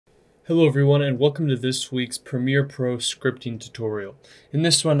Hello everyone and welcome to this week's Premiere Pro scripting tutorial. In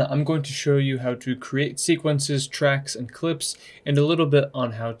this one I'm going to show you how to create sequences, tracks, and clips, and a little bit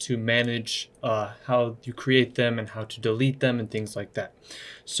on how to manage how you create them and how to delete them and things like that.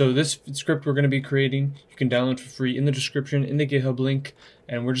 So this script we're going to be creating, you can download for free in the description in the GitHub link,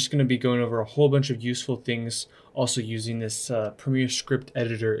 and we're just going to be going over a whole bunch of useful things, also using this Premiere Script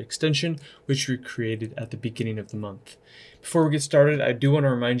Editor extension, which we created at the beginning of the month. Before we get started, I do want to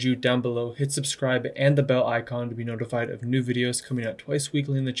remind you down below, hit subscribe and the bell icon to be notified of new videos coming out twice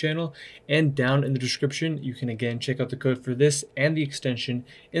weekly in the channel, and down in the description you can again check out the code for this and the extension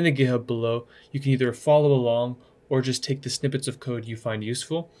in the GitHub below. You can either follow along or just take the snippets of code you find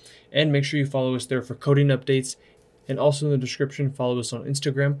useful, and make sure you follow us there for coding updates, and also in the description follow us on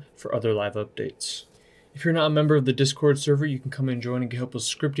Instagram for other live updates. If you're not a member of the Discord server, you can come and join and get help with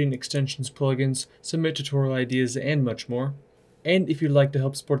scripting, extensions, plugins, submit tutorial ideas, and much more. And if you'd like to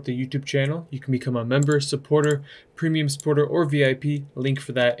help support the YouTube channel, you can become a member, supporter, premium supporter, or VIP. Link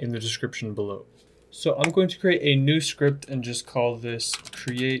for that in the description below. So I'm going to create a new script and just call this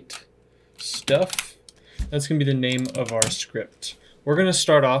create stuff. That's going to be the name of our script. We're going to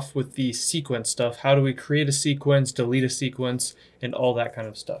start off with the sequence stuff. How do we create a sequence, delete a sequence, and all that kind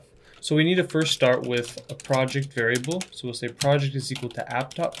of stuff. So we need to first start with a project variable. So we'll say project is equal to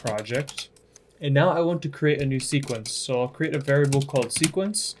app.project. And now I want to create a new sequence. So I'll create a variable called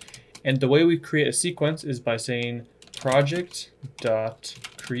sequence. And the way we create a sequence is by saying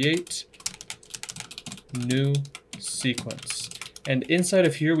project.create new sequence. And inside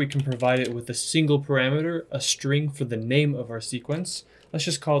of here, we can provide it with a single parameter, a string for the name of our sequence. Let's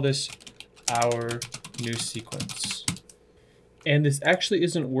just call this our new sequence. And this actually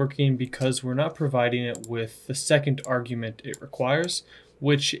isn't working because we're not providing it with the second argument it requires,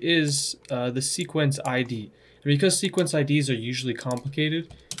 which is the sequence ID. And because sequence IDs are usually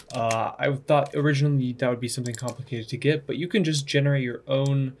complicated, I thought originally that would be something complicated to get, but you can just generate your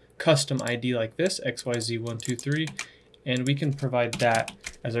own custom ID like this, XYZ123, and we can provide that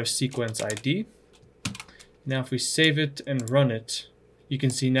as our sequence ID. Now if we save it and run it, you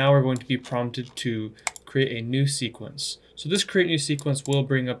can see now we're going to be prompted to create a new sequence. So this create new sequence will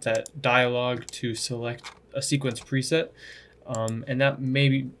bring up that dialog to select a sequence preset, and that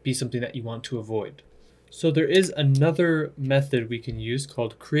may be something that you want to avoid. So there is another method we can use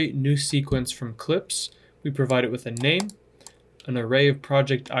called create new sequence from clips. We provide it with a name, an array of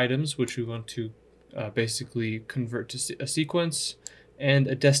project items, which we want to basically convert to a sequence, and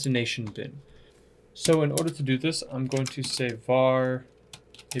a destination bin. So in order to do this, I'm going to say var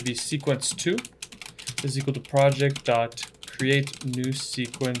maybe sequence2 is equal to project.create new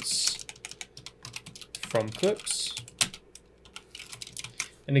sequence from clips.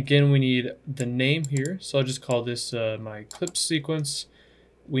 And again, we need the name here. So I'll just call this my clip sequence.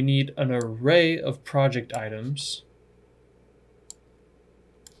 We need an array of project items.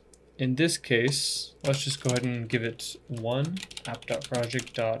 In this case, let's just go ahead and give it one,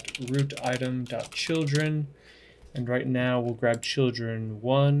 app.project.rootItem.children. And right now we'll grab children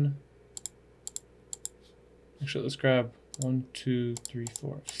 1. Actually, let's grab 1, 2, 3,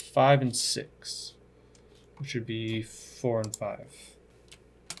 4, 5, and 6, which would be 4 and 5.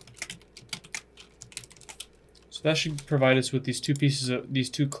 So that should provide us with these two pieces of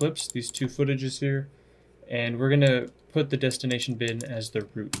these two clips, these two footages here, and we're going to put the destination bin as the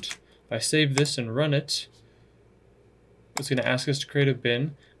root. If I save this and run it, it's going to ask us to create a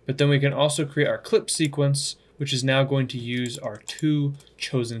bin, but then we can also create our clip sequence, which is now going to use our two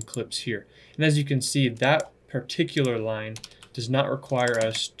chosen clips here. And as you can see, that particular line does not require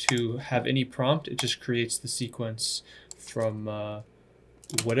us to have any prompt. It just creates the sequence from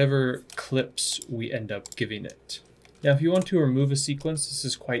whatever clips we end up giving it. Now, if you want to remove a sequence, this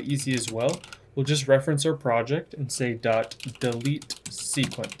is quite easy as well. We'll just reference our project and say .delete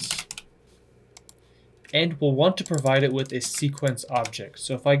sequence. And we'll want to provide it with a sequence object.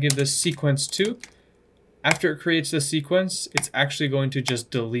 So if I give this sequence2, after it creates the sequence, it's actually going to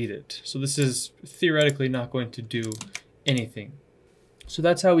just delete it. So this is theoretically not going to do anything. So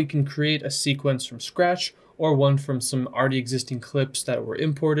that's how we can create a sequence from scratch, or one from some already existing clips that were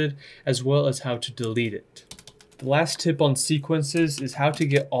imported, as well as how to delete it. The last tip on sequences is how to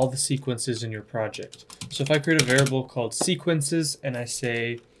get all the sequences in your project. So if I create a variable called sequences and I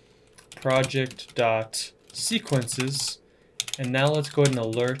say project.sequences, and now let's go ahead and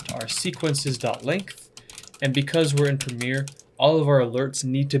alert our sequences.length. And because we're in Premiere, all of our alerts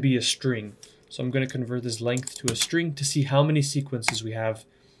need to be a string. So I'm going to convert this length to a string to see how many sequences we have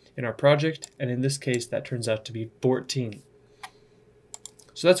in our project. And in this case, that turns out to be 14.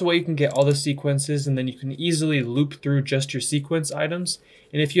 So that's a way you can get all the sequences, and then you can easily loop through just your sequence items.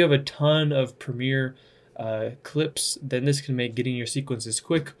 And if you have a ton of Premiere clips, then this can make getting your sequences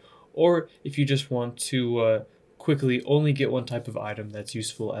quick. Or if you just want to quickly only get one type of item, that's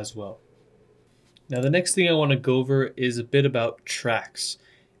useful as well. Now the next thing I want to go over is a bit about tracks.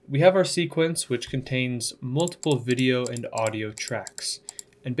 We have our sequence, which contains multiple video and audio tracks.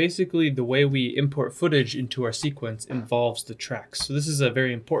 And basically the way we import footage into our sequence involves the tracks. So this is a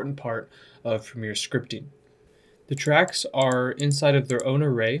very important part of Premiere scripting. The tracks are inside of their own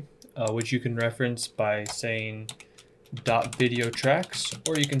array, which you can reference by saying .video tracks,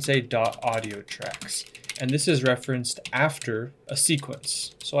 or you can say .audio tracks. And this is referenced after a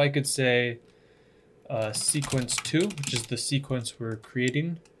sequence. So I could say sequence 2, which is the sequence we're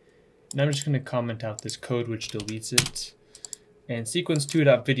creating. And I'm just going to comment out this code which deletes it. And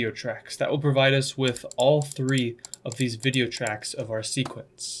sequence2.video tracks. That will provide us with all 3 of these video tracks of our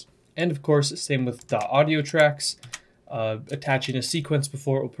sequence. And of course, same with .audio tracks. Attaching a sequence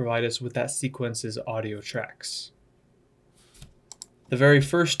before it will provide us with that sequence's audio tracks. The very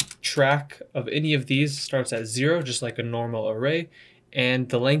first track of any of these starts at 0, just like a normal array, and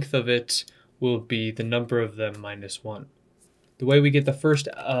the length of it will be the number of them minus 1. The way we get the first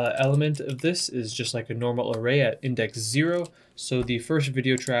element of this is just like a normal array at index 0, so the first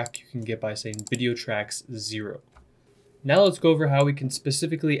video track you can get by saying video tracks 0. Now let's go over how we can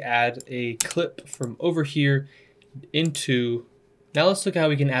specifically add a clip from over here into... Now let's look at how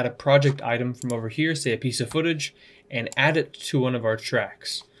we can add a project item from over here, say a piece of footage, and add it to one of our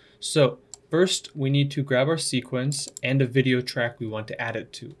tracks. So first we need to grab our sequence and a video track we want to add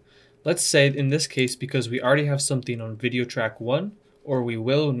it to. Let's say in this case, because we already have something on video track 1, or we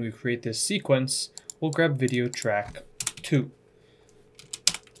will when we create this sequence, we'll grab video track 2.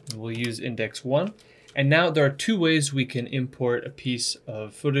 And we'll use index 1. And now there are 2 ways we can import a piece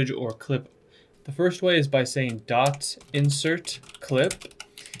of footage or clip. The first way is by saying .insert clip,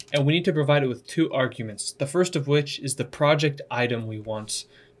 and we need to provide it with 2 arguments. The first of which is the project item we want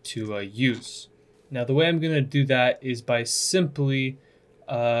to use. Now the way I'm going to do that is by simply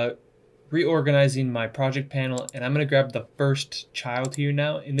reorganizing my project panel, and I'm going to grab the first child here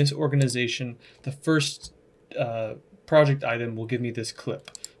now. In this organization, the first project item will give me this clip.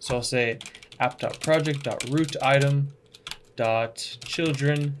 So I'll say app.project.root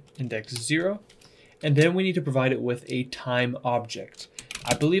item.children index 0, and then we need to provide it with a time object.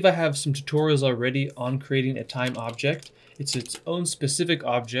 I believe I have some tutorials already on creating a time object. It's its own specific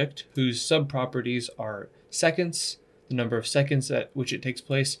object whose subproperties are seconds, the number of seconds at which it takes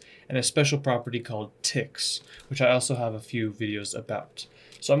place, and a special property called ticks, which I also have a few videos about.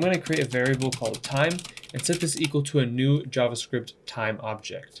 So I'm going to create a variable called time and set this equal to a new JavaScript time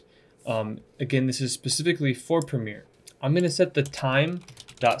object. Again, this is specifically for Premiere. I'm going to set the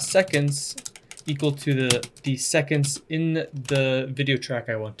time.seconds equal to the seconds in the video track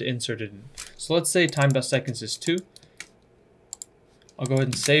I want to insert it in. So let's say time.seconds is 2. I'll go ahead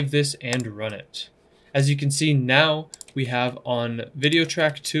and save this and run it. As you can see now, we have on video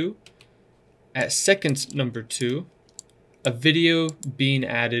track 2, at second number 2, a video being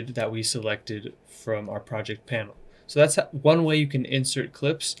added that we selected from our project panel. So that's one way you can insert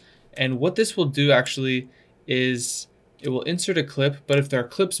clips. And what this will do actually is it will insert a clip, but if there are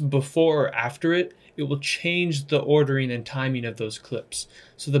clips before or after it, it will change the ordering and timing of those clips.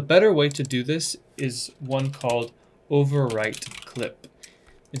 So the better way to do this is one called overwrite clip.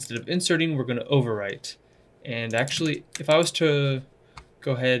 Instead of inserting, we're going to overwrite. And actually, if I was to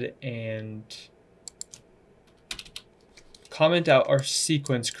go ahead and comment out our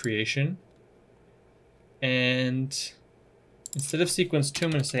sequence creation, and instead of sequence 2,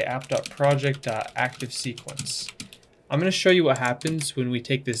 I'm going to say app.project.activeSequence. I'm going to show you what happens when we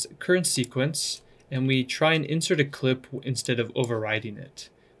take this current sequence and we try and insert a clip instead of overriding it.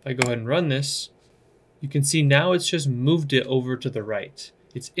 If I go ahead and run this, you can see now it's just moved it over to the right.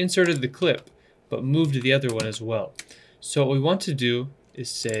 It's inserted the clip, but moved the other one as well. So what we want to do is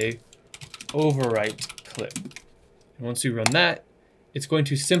say overwrite clip. And once we run that, it's going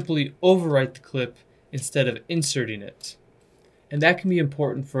to simply overwrite the clip instead of inserting it. And that can be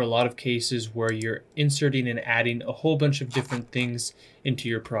important for a lot of cases where you're inserting and adding a whole bunch of different things into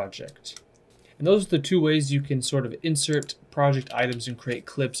your project. And those are the 2 ways you can sort of insert project items and create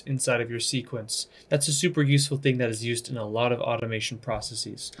clips inside of your sequence. That's a super useful thing that is used in a lot of automation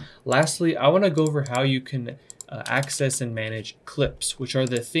processes. Lastly, I want to go over how you can access and manage clips, which are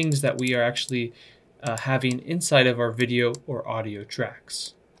the things that we are actually having inside of our video or audio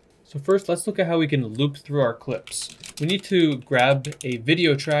tracks. So first, let's look at how we can loop through our clips. We need to grab a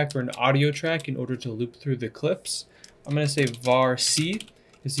video track or an audio track in order to loop through the clips. I'm going to say var c,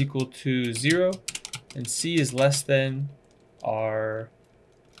 is equal to 0, and C is less than our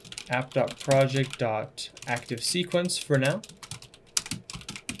app.project.activeSequence for now.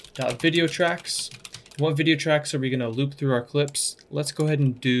 Video tracks. What video tracks are we going to loop through our clips? Let's go ahead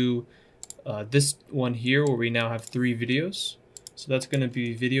and do this one here where we now have 3 videos. So that's going to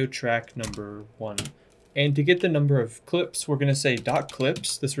be video track number 1. And to get the number of clips, we're going to say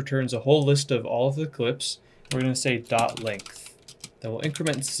 .clips. This returns a whole list of all of the clips. We're going to say .length. Then we'll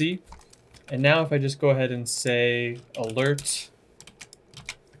increment C. And now if I just go ahead and say alert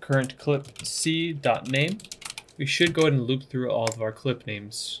current clip C.name, we should go ahead and loop through all of our clip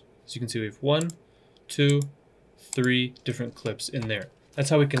names. As you can see, we have 1, 2, 3 different clips in there. That's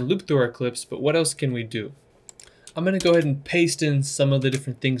how we can loop through our clips, but what else can we do? I'm going to go ahead and paste in some of the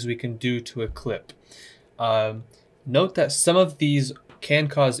different things we can do to a clip. Note that some of these can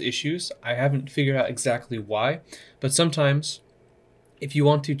cause issues. I haven't figured out exactly why, but sometimes if you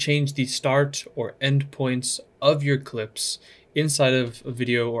want to change the start or end points of your clips inside of a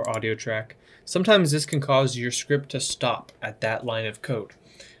video or audio track, sometimes this can cause your script to stop at that line of code.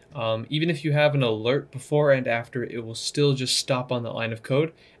 Even if you have an alert before and after, it will still just stop on the line of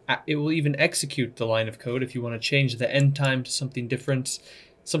code. It will even execute the line of code if you want to change the end time to something different.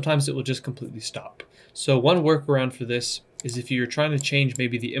 Sometimes it will just completely stop. So one workaround for this is if you're trying to change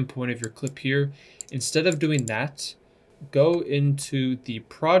maybe the endpoint of your clip here, instead of doing that, go into the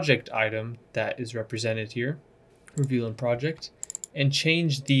project item that is represented here, reveal in project, and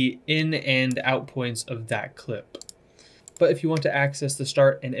change the in and out points of that clip. But if you want to access the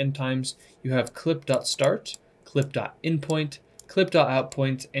start and end times, you have clip.start, clip.endpoint,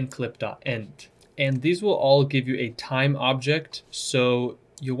 clip.outpoint, and clip.end. And these will all give you a time object, so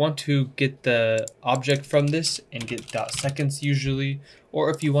you'll want to get the object from this and get .seconds usually, or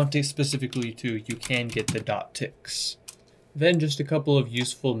if you want to specifically to, you can get the .ticks. Then just a couple of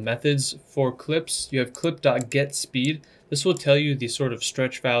useful methods for clips. You have clip.getSpeed. This will tell you the sort of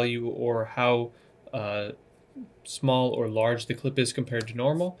stretch value or how small or large the clip is compared to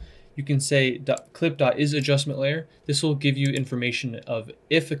normal. You can say clip.isAdjustmentLayer. This will give you information of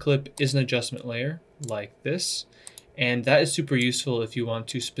if a clip is an adjustment layer, like this. And that is super useful if you want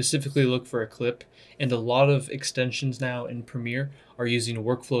to specifically look for a clip. And a lot of extensions now in Premiere are using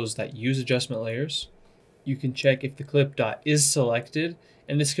workflows that use adjustment layers. You can check if the clip.isSelected,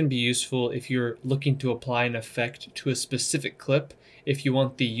 and this can be useful if you're looking to apply an effect to a specific clip. If you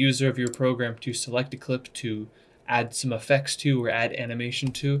want the user of your program to select a clip to add some effects to or add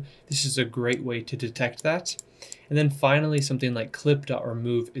animation to, this is a great way to detect that. And then finally, something like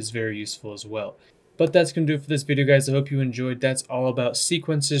clip.remove is very useful as well. But that's going to do it for this video, guys. I hope you enjoyed. That's all about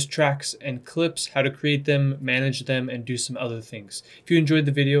sequences, tracks, and clips, how to create them, manage them, and do some other things. If you enjoyed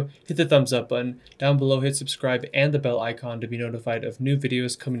the video, hit the thumbs up button. Down below, hit subscribe and the bell icon to be notified of new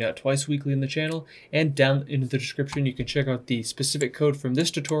videos coming out twice weekly in the channel. And down in the description, you can check out the specific code from this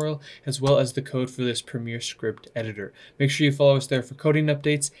tutorial, as well as the code for this Premiere script editor. Make sure you follow us there for coding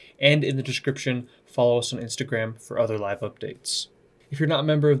updates, and in the description, follow us on Instagram for other live updates. If you're not a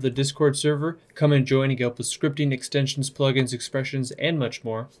member of the Discord server, come and join and get help with scripting, extensions, plugins, expressions, and much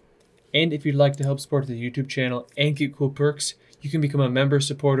more. And if you'd like to help support the YouTube channel and get cool perks, you can become a member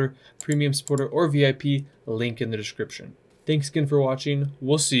supporter, premium supporter, or VIP, link in the description. Thanks again for watching.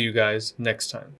 We'll see you guys next time.